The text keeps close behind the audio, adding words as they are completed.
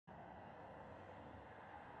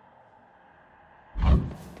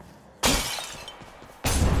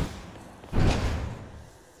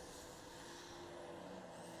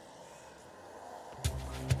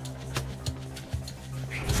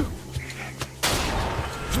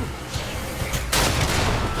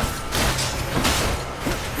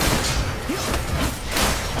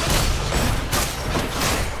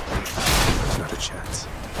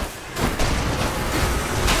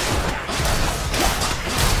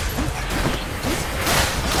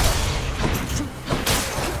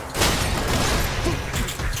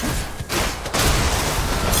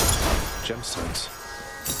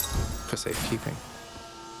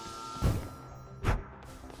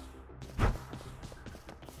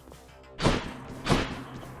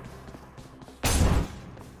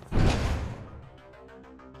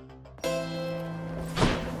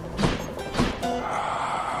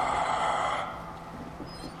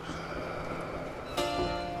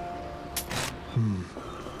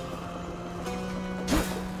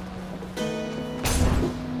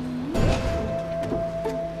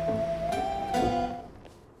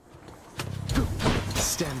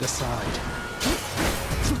Stand aside.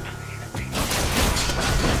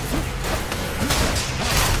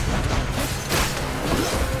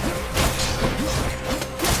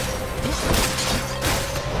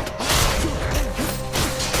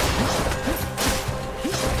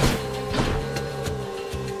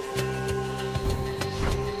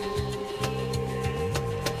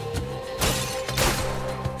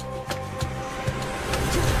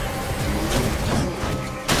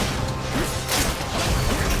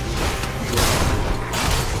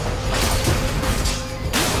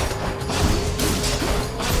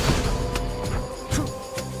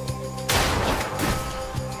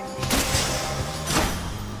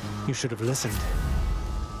 You should have listened.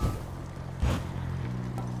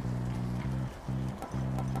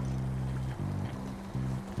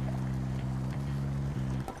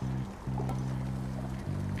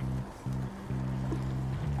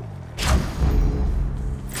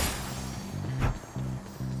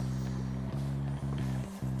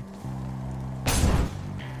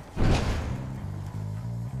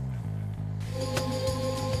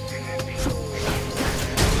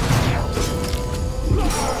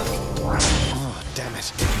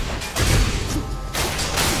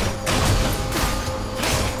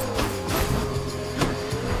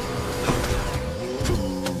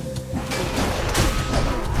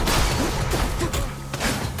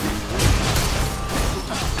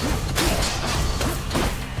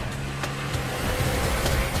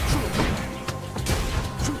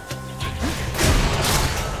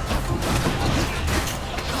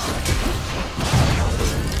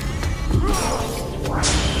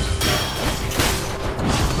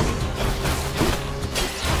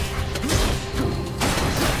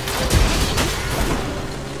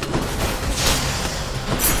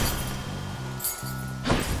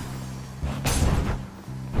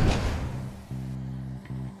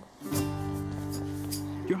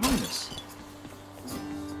 Your Highness.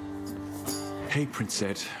 Hey, Prince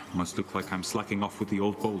Ed. Must look like I'm slacking off with the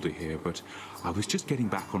old boulder here, but I was just getting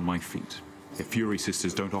back on my feet. The Fury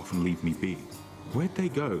Sisters don't often leave me be. Where'd they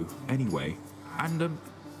go, anyway? And,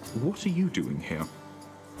 what are you doing here?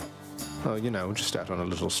 Oh, you know, just out on a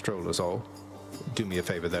little stroll is all. Do me a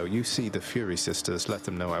favor, though. You see the Fury Sisters, let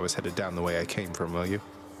them know I was headed down the way I came from, will you?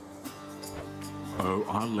 Oh,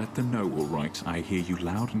 I'll let them know, all right. I hear you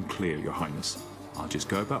loud and clear, Your Highness. I'll just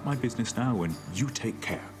go about my business now, and you take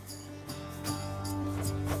care.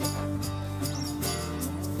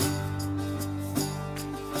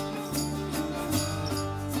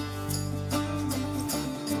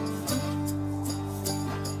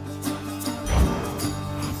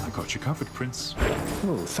 I got you covered, Prince.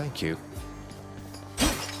 Oh, thank you.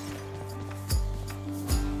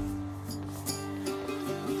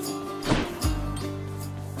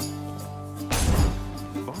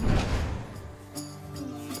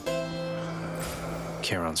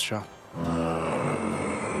 Charon's shop.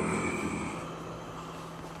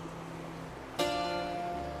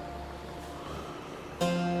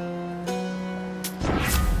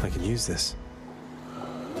 I can use this.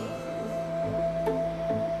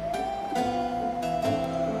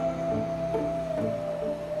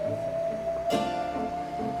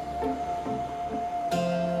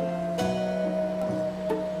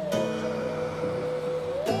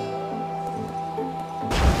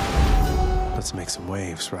 Let's make some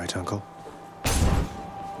waves, right, Uncle?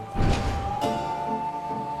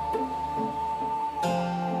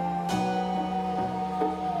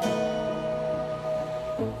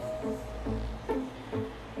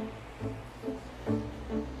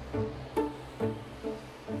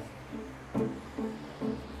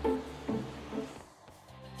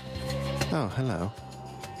 Oh, hello.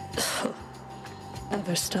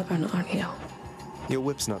 Ever stubborn, aren't you? Your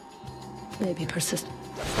whip's not... Maybe persistent.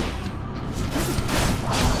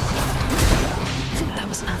 That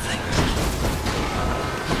was nothing.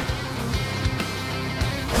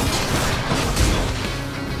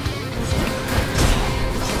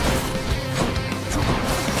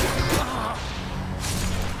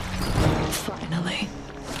 Finally.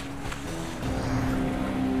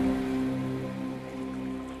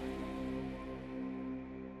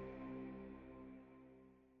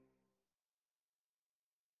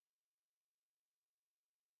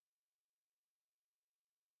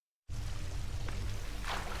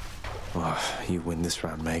 Oh, you win this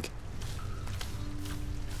round, Meg.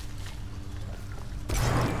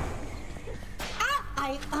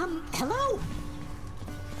 Hello?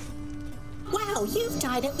 Wow, you've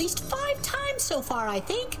died at least 5 times so far, I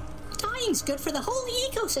think. dying's good for the whole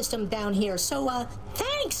ecosystem down here, so,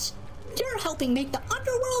 thanks! You're helping make the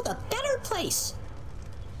underworld a better place.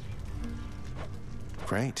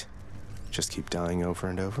 Great. Just keep dying over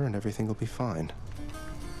and over and everything will be fine.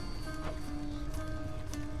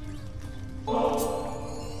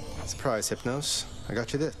 Surprise, Hypnos. I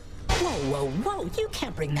got you this. Whoa, you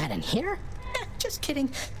can't bring that in here. Just kidding.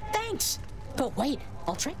 Thanks. But wait,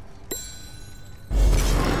 I'll try.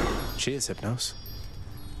 Cheers, Hypnos.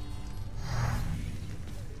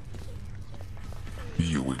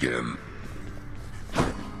 You again.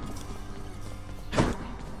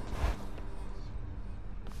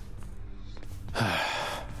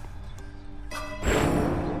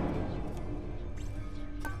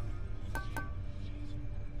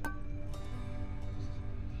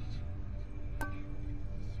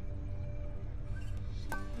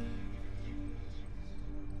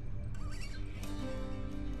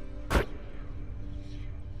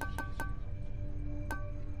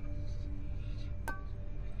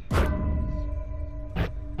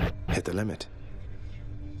 Hit the limit.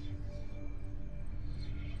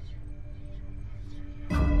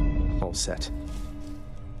 All set.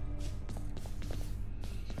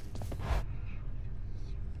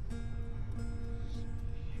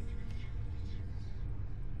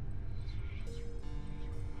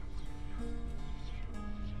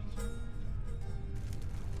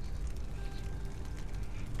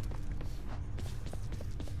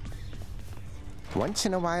 Once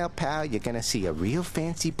in a while, pal, you're gonna see a real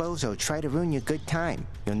fancy bozo try to ruin your good time.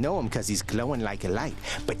 You'll know him because he's glowing like a light.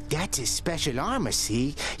 But that's his special armor,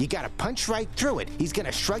 see? You gotta punch right through it. He's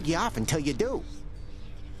gonna shrug you off until you do.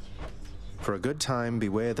 For a good time,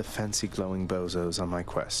 beware the fancy glowing bozos on my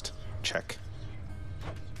quest. Check.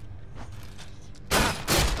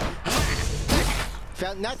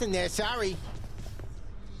 Felt nothing there, sorry.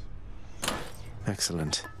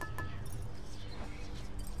 Excellent.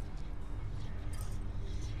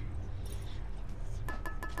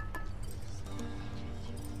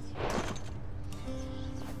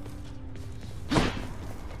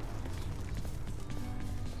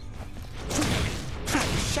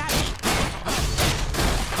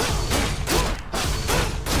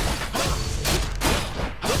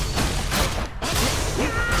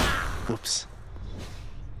 Oops.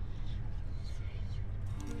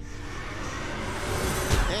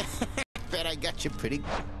 Bet I got you pretty